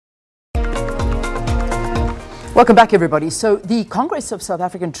Welcome back, everybody. So the Congress of South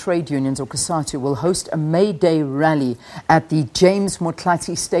African Trade Unions, or COSATU, will host a May Day rally at the James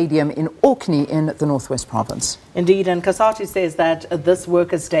Motlatsi Stadium in Orkney in the Northwest Province. Indeed, and COSATU says that this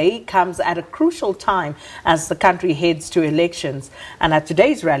Workers' Day comes at a crucial time as the country heads to elections. And at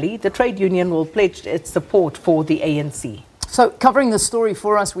today's rally, the trade union will pledge its support for the ANC. So covering the story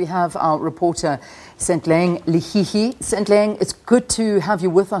for us, we have our reporter Sentleeng Lehihi. Sentleeng, it's good to have you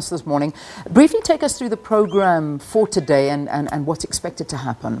with us this morning. Briefly take us through the program for today and what's expected to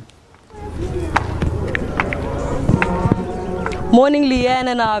happen. Morning, Leanne,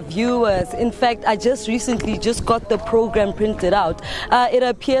 and our viewers. In fact, I recently got the program printed out. It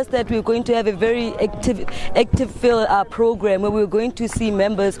appears that we're going to have a very active field program where we're going to see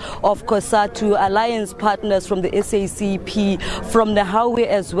members of COSATU, alliance partners from the SACP, from the Highway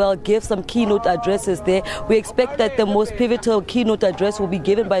as well, give some keynote addresses there. We expect that the most pivotal keynote address will be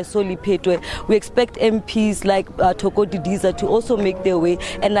given by Soli Petwe. We expect MPs like Toko Didiza to also make their way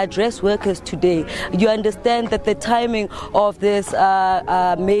and address workers today. You understand that the timing of this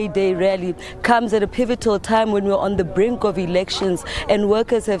May Day rally comes at a pivotal time when we're on the brink of elections, and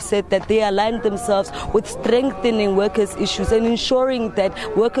workers have said that they aligned themselves with strengthening workers' issues and ensuring that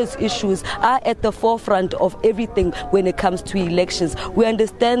workers' issues are at the forefront of everything when it comes to elections. We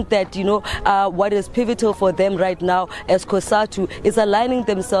understand that, what is pivotal for them right now as COSATU is aligning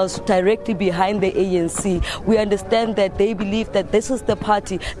themselves directly behind the ANC. We understand that they believe that this is the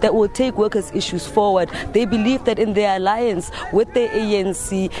party that will take workers' issues forward. They believe that in their alliance with the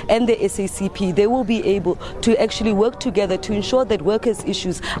ANC and the SACP, they will be able to actually work together to ensure that workers'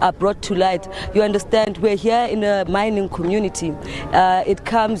 issues are brought to light. You understand, we're here in a mining community. It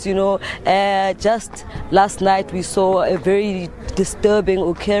comes, just last night we saw a very disturbing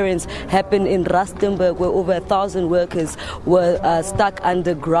occurrence happen in Rustenburg where over 1,000 workers were stuck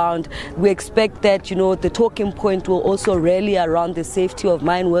underground. We expect that, the talking point will also rally around the safety of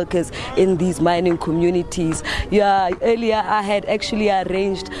mine workers in these mining communities. Earlier I had actually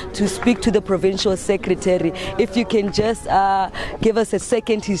arranged to speak to the provincial secretary. If you can just give us a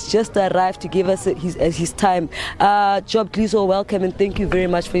second, he's just arrived to give us his time. Job Gliso, welcome and thank you very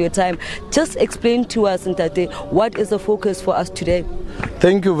much for your time. Just explain to us, Ntate, what is the focus for us today?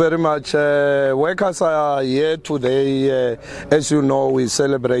 Thank you very much. Workers are here today. As you know, we're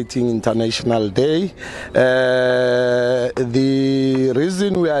celebrating International Day. The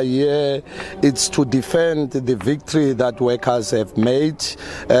reason we are here is to defend the victory that workers have made.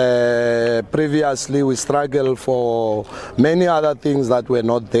 Previously, we struggled for many other things that were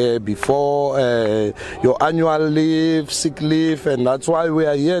not there before. Your annual leave, sick leave, and that's why we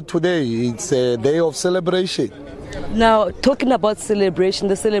are here today. It's a day of celebration. Now, talking about celebration,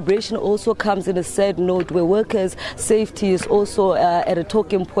 the celebration also comes in a sad note where workers' safety is also at a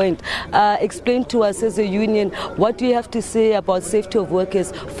talking point. Explain to us as a union, what do you have to say about safety of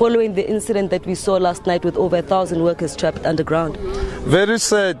workers following the incident that we saw last night with over 1,000 workers trapped underground? Very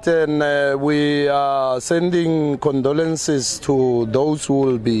sad, and we are sending condolences to those who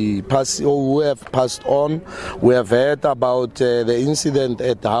will be who have passed on. We have heard about the incident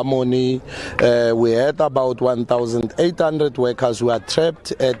at Harmony. We heard about 1,800 workers who are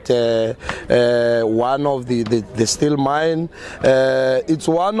trapped at one of the steel mine. It's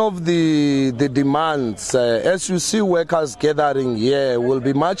one of the demands. As you see workers gathering here, we'll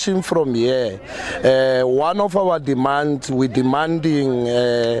be marching from here. One of our demands, we're demanding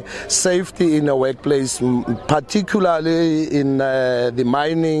safety in the workplace, particularly in the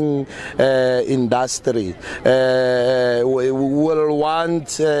mining industry. We will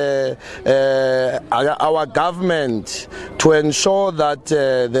want our government to ensure that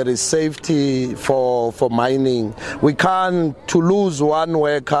there is safety for mining. We can't, to lose one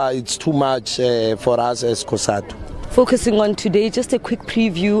worker, it's too much for us as COSATU. Focusing on today, just a quick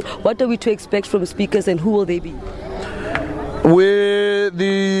preview, what are we to expect from speakers and who will they be?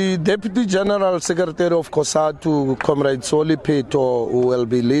 The Deputy General Secretary of COSATU, Comrade Soli Petwe, who will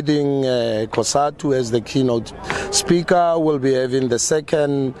be leading COSATU as the keynote speaker, will be having the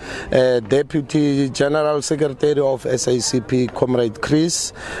second Deputy General Secretary of SACP, Comrade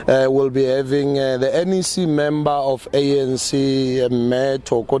Chris, will be having the NEC member of ANC, Mayor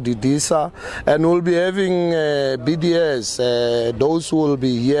Toko Didiza, and will be having BDS, those who will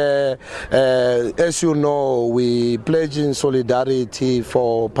be here. As you know, we pledge in solidarity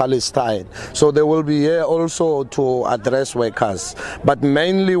for Palestine. So they will be here also to address workers. But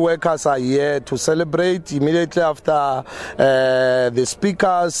mainly workers are here to celebrate. Immediately after the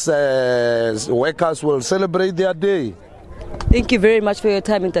speakers, workers will celebrate their day. Thank you very much for your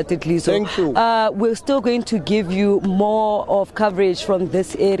time, Ntate Gliso. Thank you. We're still going to give you more of coverage from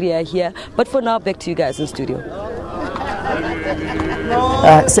this area here. But for now, back to you guys in studio.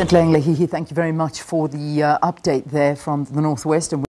 Sentleeng Lehihi, thank you very much for the update there from the Northwest.